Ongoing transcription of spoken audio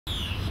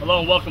Hello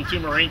and welcome to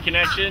Marine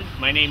Connection.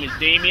 My name is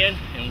Damien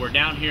and we're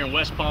down here in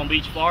West Palm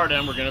Beach, Florida,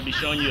 and we're going to be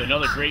showing you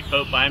another great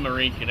boat by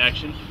Marine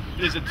Connection.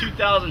 It is a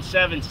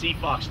 2007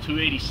 Seafox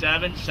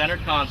 287 center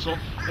console,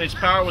 and it's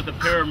powered with a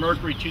pair of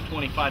Mercury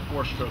 225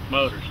 4-stroke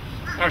motors.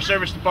 Our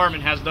service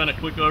department has done a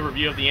quick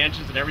overview of the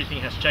engines and everything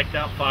has checked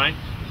out fine.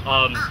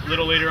 A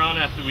little later on,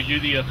 after we do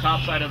the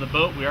top side of the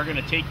boat, we are going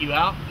to take you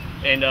out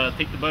and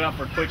take the boat out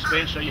for a quick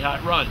spin, show you how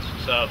it runs.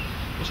 So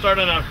we'll start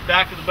on the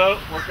back of the boat,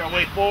 work our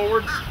way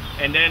forward,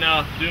 and then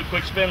do a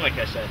quick spin like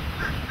I said.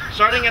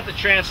 Starting at the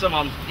transom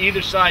on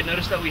either side,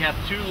 notice that we have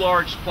two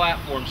large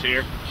platforms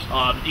here,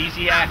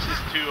 easy access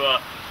to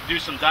do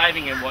some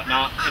diving and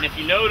whatnot. And if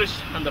you notice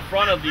on the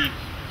front of the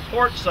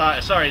port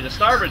side, the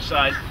starboard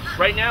side,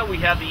 right now we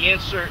have the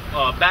insert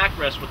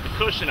backrest with the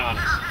cushion on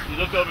it. You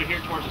look over here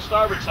towards the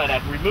starboard side,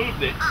 I've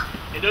removed it,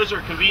 and those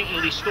are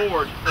conveniently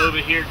stored over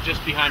here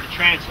just behind the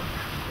transom.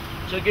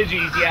 So it gives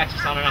you easy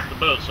access on and off the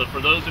boat. So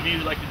for those of you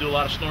who like to do a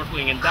lot of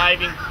snorkeling and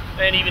diving,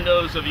 and even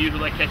those of you who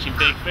like catching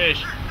big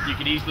fish, you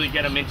can easily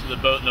get them into the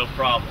boat, no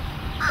problem.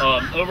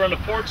 Over on the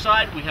port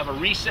side, we have a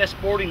recessed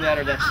boarding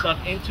ladder that's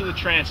stuck into the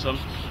transom.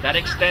 That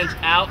extends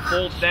out,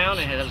 folds down,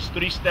 and has a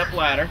 3-step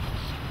ladder.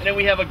 And then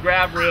we have a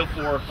grab rail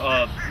for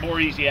more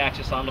easy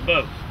access on the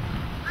boat.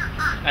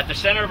 At the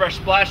center of our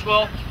splash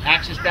well,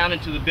 access down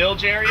into the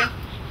bilge area.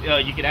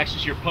 You can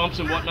access your pumps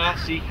and whatnot,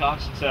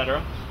 seacocks,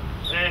 etc.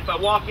 And if I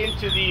walk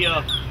into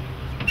the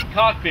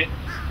cockpit,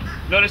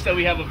 notice that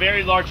we have a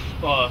very large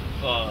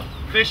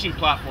fishing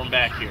platform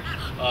back here.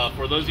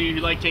 For those of you who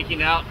like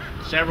taking out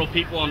several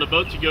people on the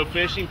boat to go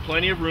fishing,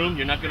 plenty of room.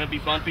 You're not going to be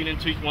bumping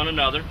into one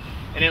another.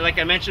 And then, like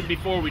I mentioned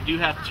before, we do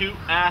have two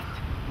aft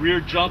rear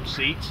jump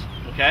seats,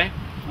 okay,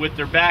 with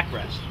their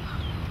backrest.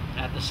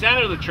 At the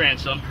center of the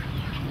transom,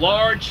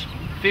 large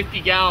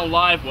 50-gallon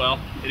live well.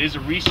 It is a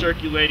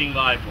recirculating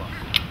live well.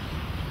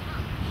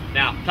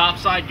 Now,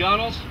 topside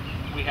gunnels,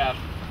 we have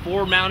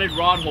 4 mounted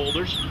rod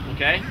holders,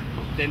 okay?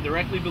 Then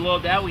directly below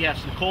that we have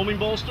some combing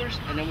bolsters,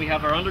 and then we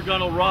have our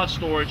undergunnel rod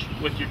storage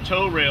with your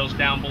tow rails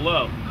down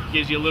below.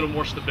 Gives you a little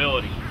more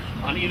stability.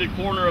 On either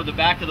corner of the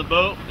back of the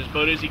boat, this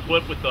boat is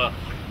equipped with a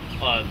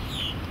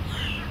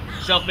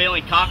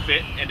self-bailing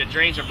cockpit, and the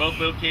drains are both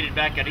located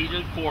back at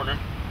either corner.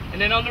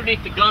 And then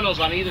underneath the gunnels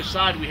on either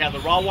side, we have the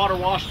raw water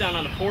washdown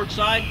on the port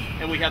side,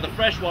 and we have the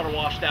freshwater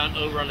washdown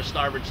over on the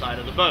starboard side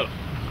of the boat.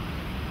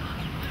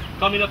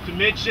 Coming up to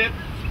midship,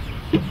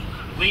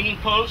 leaning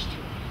post,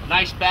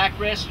 nice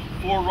backrest,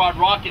 4-rod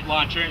rocket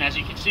launcher, and as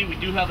you can see, we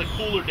do have the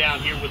cooler down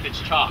here with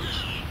its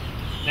chocks.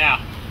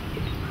 Now,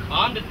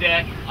 on the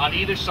deck, on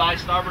either side,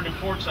 starboard and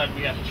port side,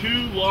 we have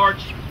 2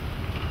 large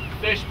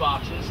fish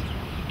boxes,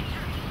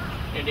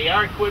 and they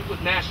are equipped with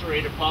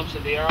macerator pumps,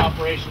 and they are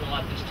operational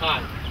at this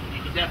time.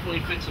 You can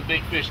definitely fit some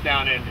big fish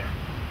down in there.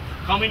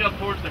 Coming up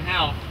towards the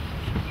helm,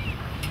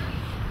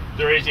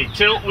 there is a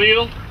tilt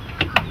wheel,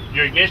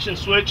 your ignition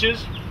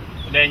switches,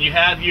 and then you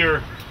have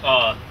your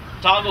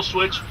toggle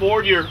switch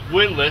for your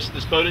windlass.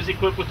 This boat is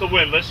equipped with a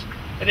windlass.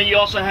 And then you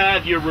also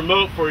have your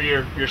remote for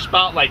your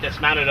spout light that's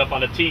mounted up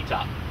on the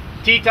T-top.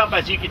 T-top,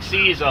 as you can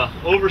see, is a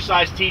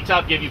oversized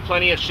T-top, give you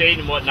plenty of shade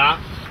and whatnot.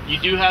 You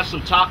do have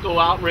some taco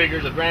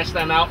outriggers, the Grand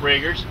Slam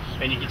outriggers,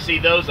 and you can see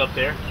those up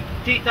there.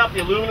 T-top,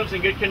 the aluminum's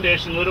in good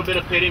condition, a little bit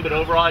of pitting, but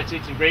overall it's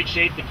in great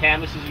shape. The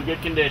canvas is in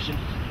good condition.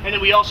 And then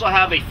we also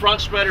have a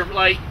front spreader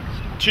light,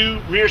 2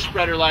 rear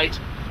spreader lights,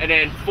 and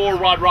then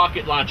 4-rod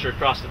rocket launcher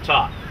across the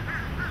top.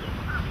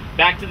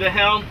 Back to the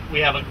helm,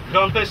 we have a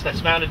compass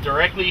that's mounted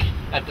directly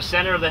at the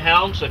center of the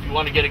helm, so if you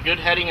want to get a good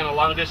heading on a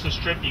long distance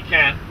trip, you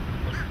can.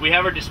 We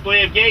have our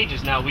display of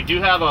gauges. Now, we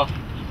do have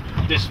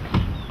this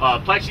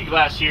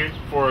plexiglass here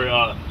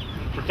for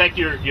protect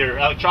your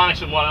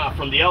electronics and whatnot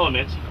from the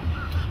elements.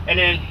 And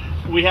then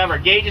we have our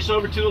gauges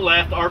over to the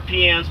left,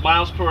 RPMs,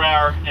 miles per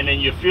hour, and then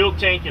your fuel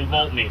tank and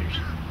voltmeters.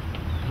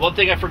 One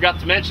thing I forgot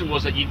to mention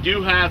was that you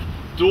do have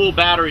dual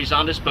batteries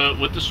on this boat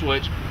with the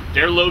switch.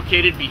 They're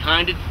located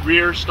behind the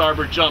rear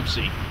starboard jump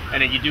seat.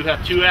 And then you do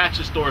have 2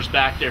 access doors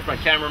back there. If my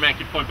cameraman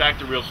could point back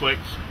there real quick,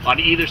 on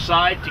either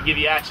side to give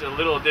you access, a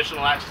little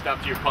additional access down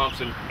to your pumps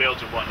and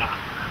bilge and whatnot.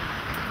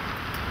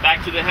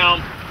 Back to the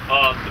helm,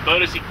 the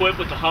boat is equipped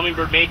with the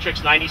Humminbird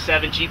Matrix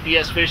 97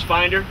 GPS fish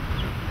finder.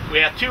 We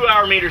have 2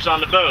 hour meters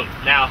on the boat.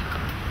 Now,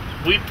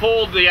 we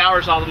pulled the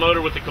hours on the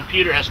motor with the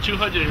computer. It has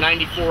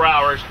 294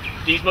 hours.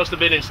 These must have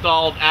been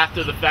installed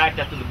after the fact,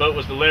 after the boat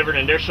was delivered,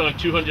 and they're showing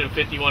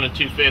 251 and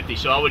 250.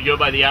 So I would go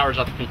by the hours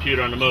off the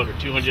computer on the motor,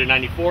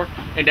 294,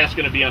 and that's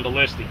going to be on the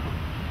listing.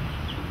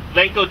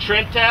 Lenco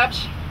trim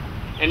tabs,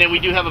 and then we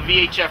do have a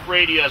VHF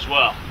radio as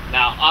well.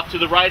 Now, off to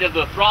the right of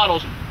the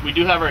throttles, we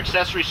do have our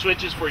accessory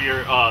switches for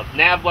your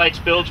nav lights,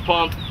 bilge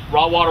pump,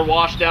 raw water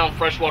washdown,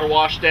 freshwater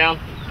washdown,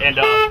 and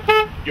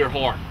your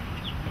horn.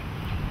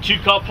 2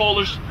 cup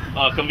holders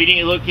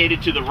conveniently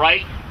located to the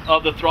right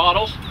of the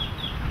throttles.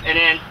 And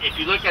then if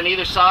you look on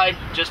either side,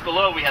 just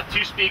below, we have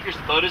 2 speakers.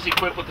 The boat is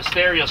equipped with a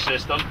stereo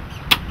system.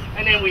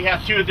 And then we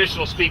have 2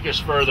 additional speakers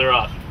further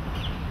up.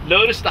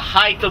 Notice the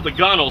height of the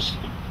gunnels.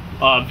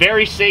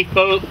 Very safe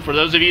boat for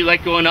those of you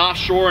like going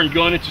offshore and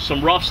going into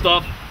some rough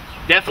stuff.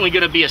 Definitely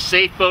going to be a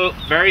safe boat,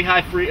 very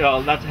high free,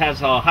 that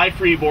has a high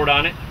freeboard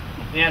on it.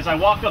 And as I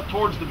walk up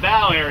towards the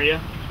bow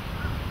area,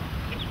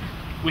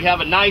 we have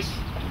a nice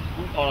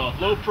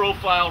low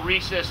profile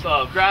recessed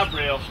grab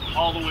rail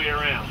all the way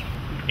around.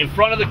 In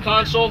front of the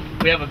console,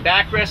 we have a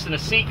backrest and a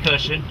seat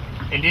cushion,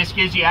 and this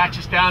gives you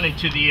access down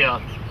into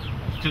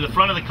the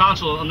front of the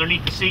console.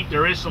 Underneath the seat,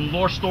 there is some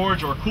more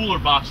storage, or a cooler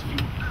box if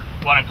you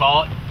want to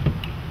call it.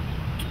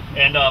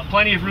 And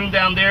plenty of room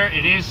down there.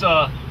 It is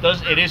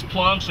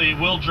plumbed, so it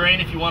will drain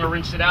if you want to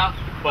rinse it out,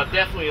 but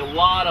definitely a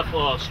lot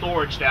of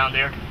storage down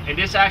there. And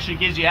this actually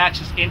gives you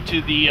access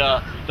into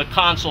the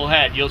console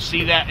head. You'll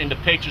see that in the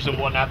pictures and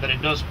whatnot, that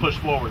it does push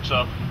forward,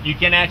 so you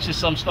can access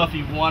some stuff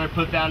you want to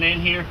put down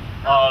in here.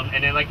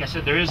 And then, like I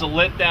said, there is a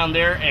lip down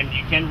there, and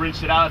you can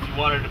rinse it out if you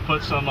wanted to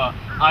put some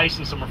ice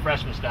and some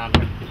refreshments down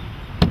there.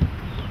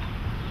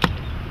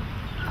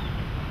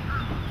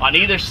 On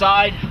either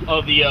side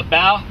of the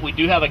bow, we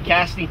do have a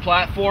casting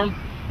platform,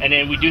 and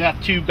then we do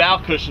have 2 bow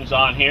cushions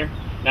on here.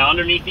 Now,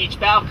 underneath each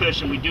bow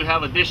cushion, we do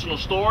have additional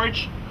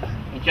storage,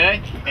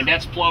 okay, and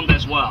that's plumbed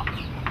as well.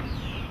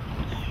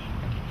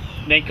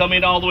 And then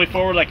coming all the way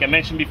forward, like I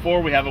mentioned before,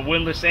 we have a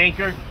windlass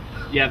anchor.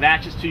 You have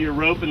access to your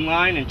rope and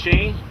line and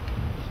chain.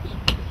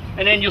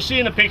 And then you'll see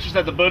in the pictures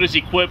that the boat is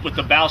equipped with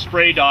the bow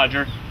spray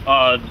dodger.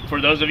 For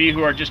those of you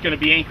who are just going to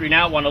be anchoring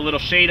out, want a little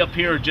shade up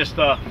here, or just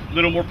a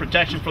little more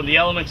protection from the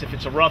elements. If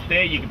it's a rough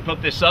day, you can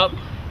put this up,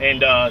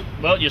 and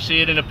well, you'll see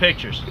it in the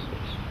pictures.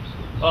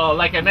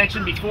 Like I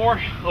mentioned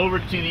before, over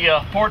to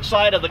the port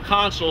side of the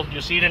console,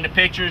 you'll see it in the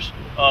pictures.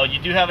 You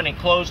do have an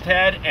enclosed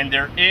head, and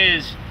there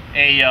is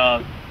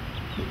a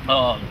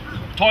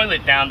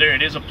toilet down there.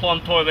 It is a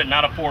plumb toilet,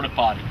 not a porta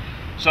potty.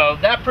 So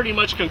that pretty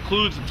much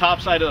concludes the top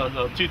side of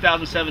the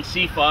 2007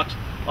 Sea Fox.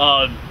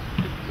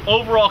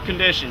 Overall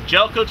condition,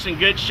 gel coat's in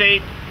good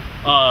shape.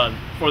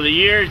 For the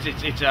years,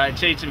 I'd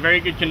say it's in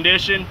very good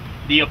condition.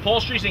 The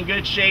upholstery's in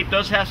good shape,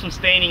 does have some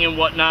staining and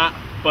whatnot,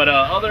 but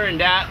other than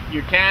that,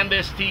 your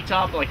canvas,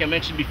 T-top, like I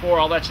mentioned before,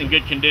 all that's in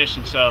good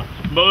condition. So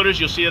motors,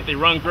 you'll see that they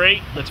run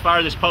great. Let's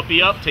fire this puppy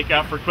up, take it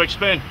out for a quick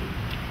spin.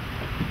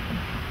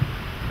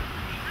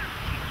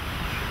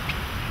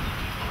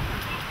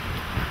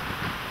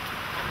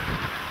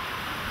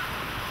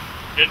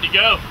 Good to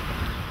go.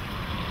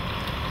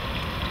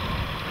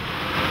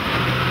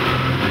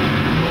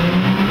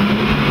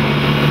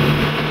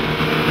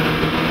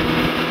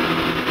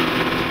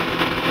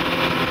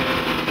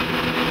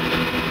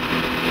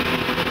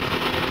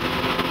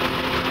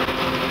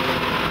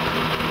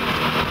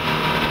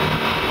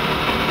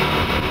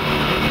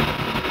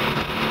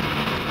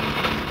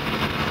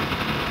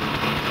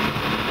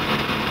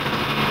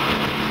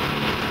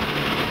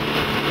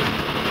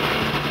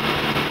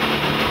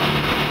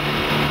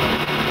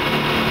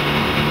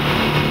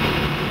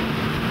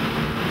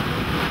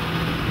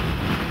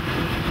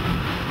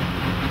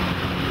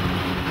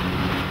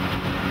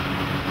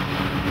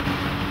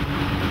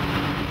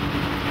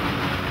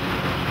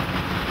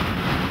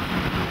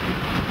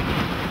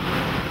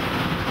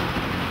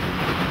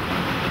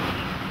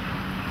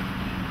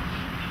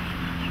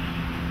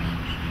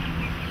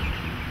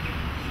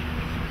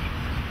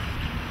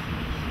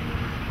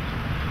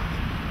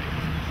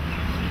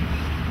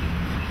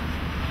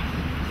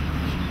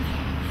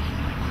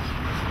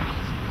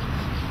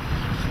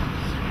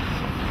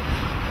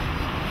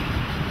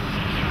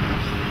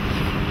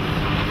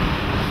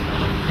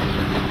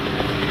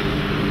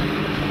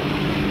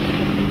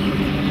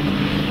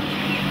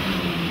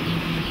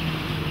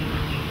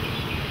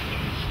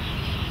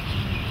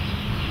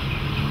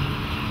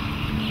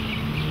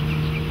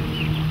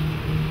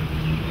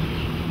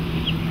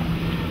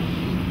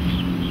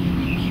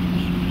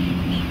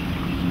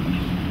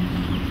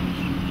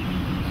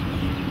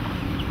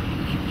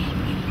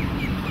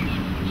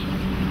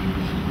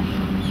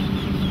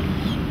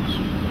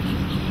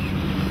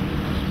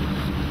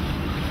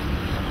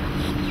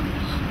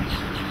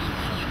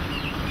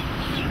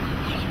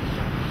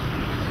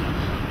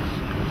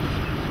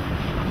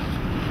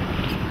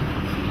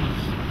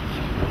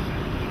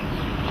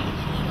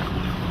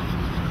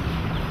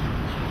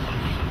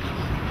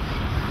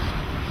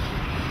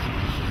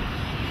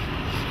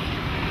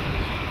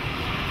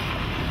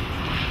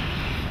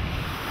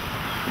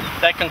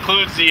 That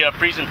concludes the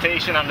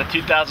presentation on the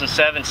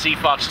 2007 Sea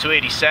Fox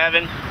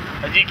 287.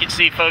 As you can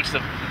see, folks,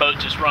 the boat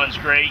just runs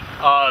great.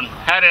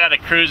 Had it at a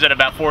cruise at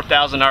about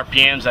 4,000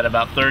 RPMs at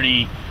about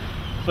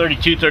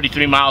 32,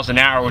 33 miles an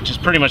hour, which is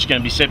pretty much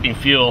going to be sipping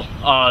fuel.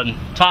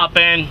 Top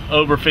end,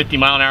 over 50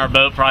 mile an hour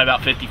boat, probably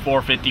about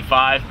 54,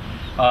 55.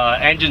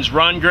 Engines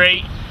run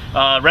great.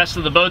 Rest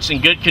of the boat's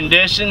in good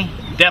condition.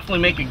 Definitely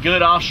make a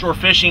good offshore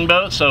fishing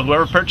boat. So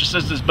whoever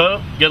purchases this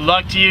boat, good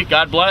luck to you,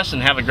 God bless,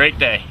 and have a great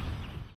day.